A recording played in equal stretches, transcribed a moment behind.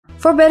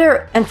For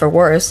better and for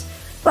worse,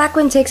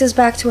 Blackwind takes us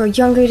back to our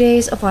younger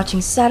days of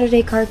watching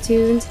Saturday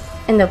cartoons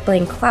and of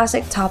playing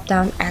classic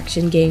top-down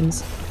action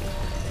games.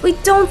 We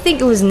don't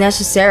think it was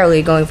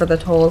necessarily going for the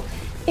whole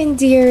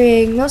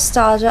endearing,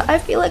 nostalgia, I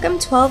feel like I'm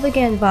 12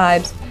 again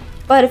vibes,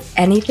 but if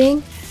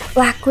anything,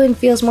 Blackwind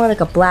feels more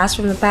like a blast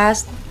from the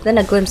past than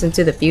a glimpse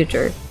into the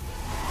future.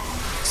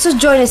 So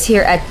join us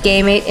here at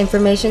Game8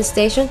 Information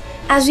Station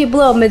as we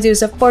blow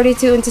Medusa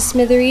 42 into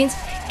smithereens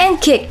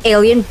and kick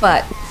alien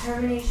butt.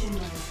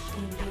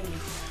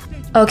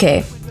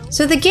 Okay,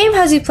 so the game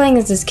has you playing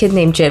as this kid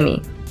named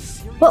Jimmy.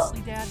 Well,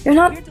 you're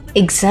not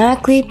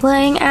exactly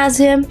playing as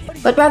him,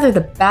 but rather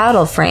the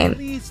battle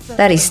frame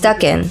that he's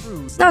stuck in,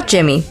 not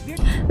Jimmy.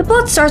 The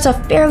plot starts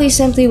off fairly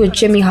simply with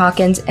Jimmy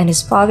Hawkins and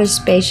his father's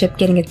spaceship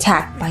getting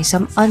attacked by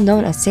some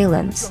unknown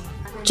assailants.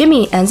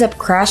 Jimmy ends up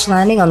crash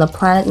landing on the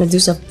planet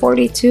Medusa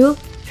 42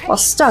 while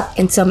stuck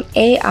in some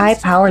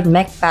AI-powered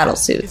mech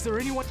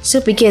battlesuit. So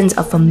it begins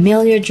a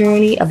familiar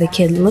journey of the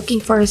kid looking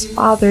for his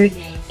father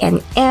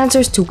and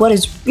answers to what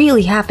is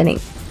really happening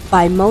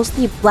by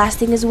mostly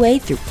blasting his way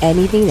through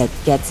anything that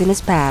gets in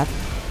his path.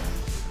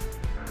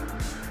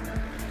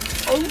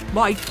 Oh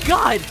my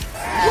god!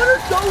 What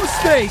are those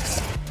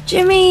things?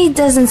 Jimmy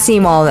doesn't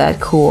seem all that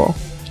cool.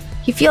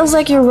 He feels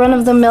like your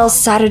run-of-the-mill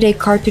Saturday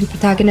cartoon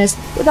protagonist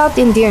without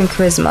the endearing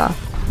charisma.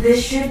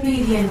 This should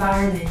be the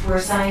environment where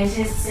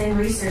scientists and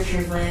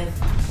researchers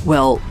live.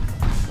 Well,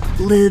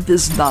 live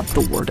is not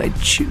the word I'd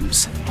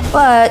choose.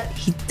 But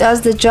he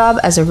does the job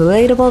as a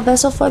relatable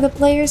vessel for the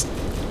players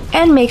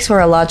and makes for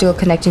a logical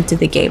connection to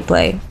the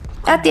gameplay.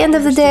 At the end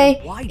of the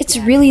day, it's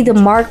really the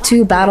Mark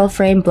II battle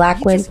frame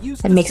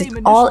Blackwind that makes it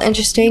all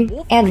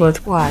interesting and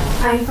worthwhile.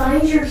 I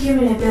find your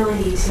human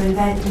ability to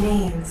invent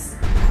names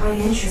quite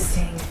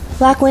interesting.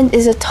 Blackwind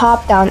is a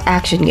top-down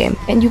action game,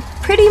 and you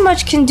pretty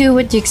much can do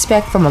what you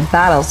expect from a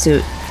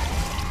battlesuit.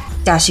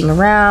 Dashing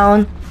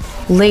around,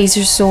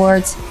 laser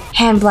swords,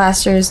 hand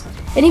blasters,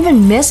 and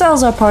even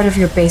missiles are part of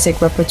your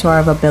basic repertoire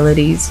of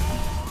abilities.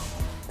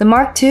 The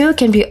Mark II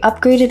can be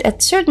upgraded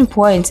at certain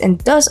points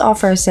and does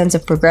offer a sense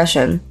of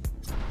progression.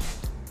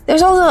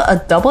 There's also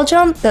a double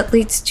jump that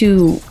leads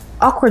to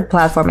awkward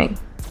platforming,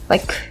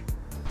 like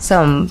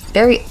some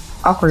very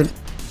awkward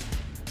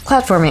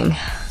platforming.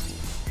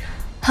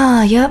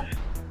 Yup,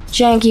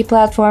 janky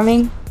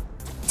platforming.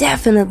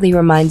 Definitely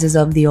reminds us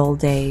of the old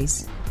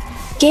days.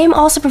 Game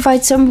also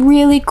provides some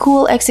really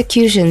cool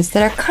executions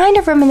that are kind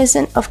of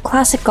reminiscent of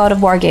classic God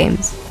of War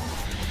games.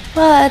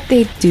 But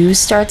they do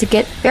start to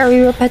get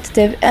very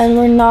repetitive, and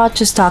we're not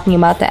just talking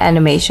about the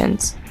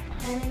animations.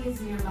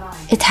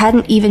 It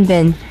hadn't even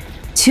been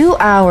 2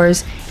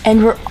 hours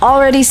and we're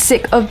already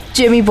sick of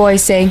Jimmy Boy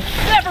saying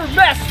Never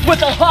mess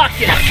with a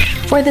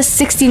Hawkins! For the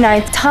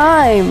 69th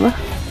time.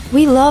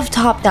 We love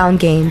top-down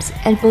games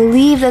and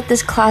believe that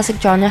this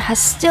classic genre has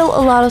still a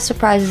lot of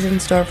surprises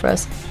in store for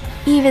us,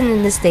 even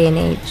in this day and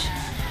age.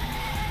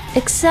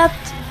 Except,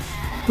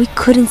 we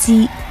couldn't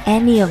see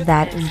any of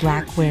that in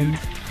Blackwind.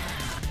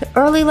 The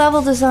early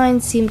level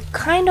designs seemed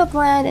kinda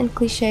bland and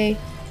cliche,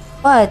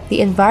 but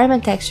the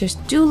environment textures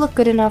do look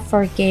good enough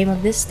for a game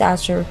of this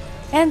stature,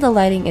 and the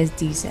lighting is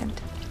decent.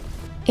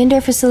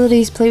 Indoor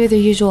facilities play with their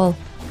usual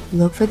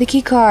look for the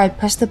keycard,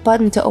 press the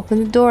button to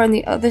open the door on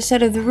the other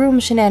side of the room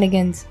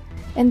shenanigans.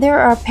 And there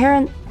are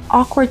apparent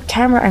awkward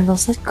camera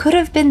angles that could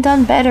have been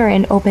done better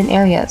in open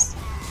areas.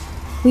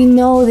 We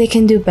know they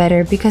can do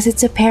better because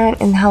it's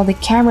apparent in how the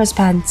cameras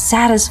pan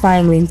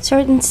satisfyingly in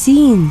certain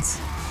scenes.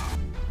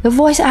 The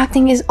voice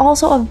acting is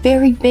also a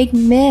very big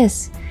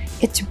miss.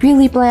 It's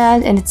really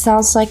bland and it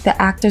sounds like the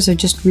actors are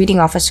just reading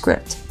off a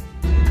script.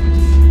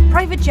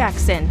 Private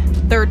Jackson,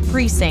 3rd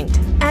Precinct,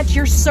 at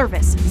your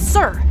service,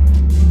 sir.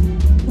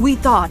 We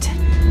thought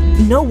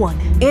no one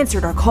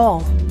answered our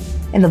call.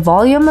 And the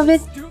volume of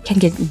it can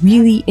get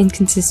really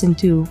inconsistent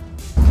too.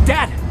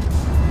 Dad,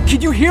 can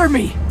you hear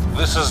me?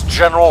 This is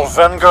General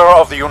Venger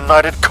of the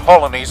United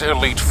Colonies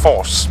Elite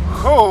Force.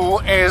 Who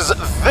is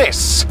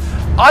this?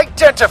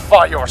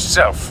 Identify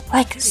yourself!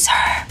 Like,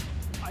 sir,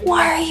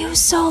 why are you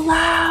so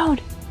loud?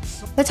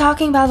 The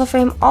talking battle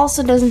frame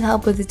also doesn't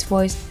help with its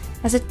voice,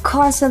 as it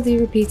constantly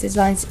repeats its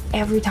lines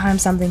every time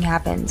something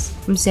happens.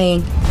 From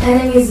saying,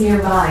 Enemies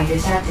nearby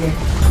detected.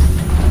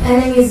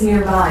 Enemies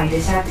nearby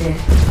detected.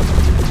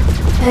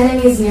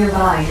 Enemies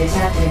nearby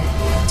detected.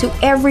 to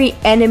every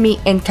enemy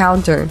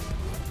encounter.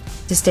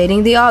 To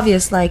stating the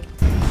obvious like,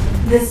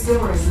 This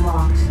door is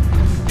locked.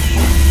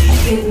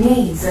 It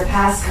needs a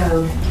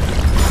passcode.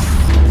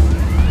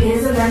 It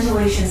is a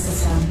ventilation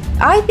system.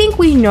 I think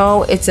we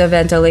know it's a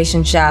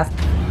ventilation shaft.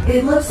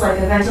 It looks like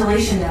a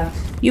ventilation duct.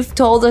 You've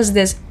told us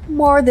this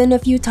more than a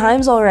few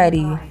times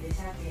already.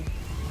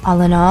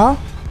 All in all,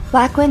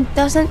 Blackwind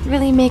doesn't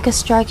really make a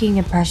striking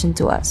impression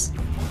to us.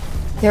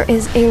 There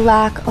is a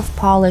lack of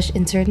polish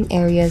in certain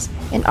areas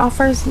and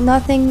offers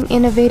nothing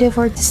innovative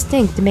or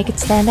distinct to make it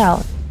stand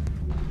out.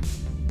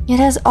 It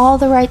has all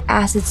the right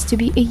assets to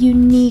be a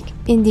unique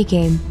indie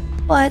game,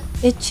 but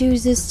it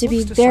chooses to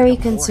be very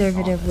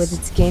conservative with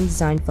its game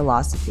design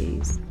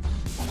philosophies.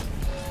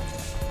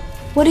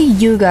 What do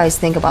you guys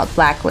think about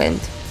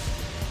Blackwind?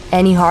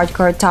 Any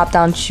hardcore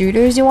top-down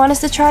shooters you want us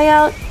to try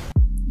out?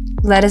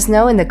 Let us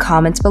know in the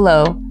comments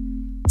below.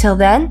 Till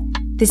then,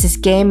 this is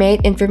Game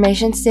 8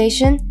 Information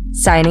Station,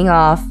 signing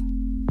off.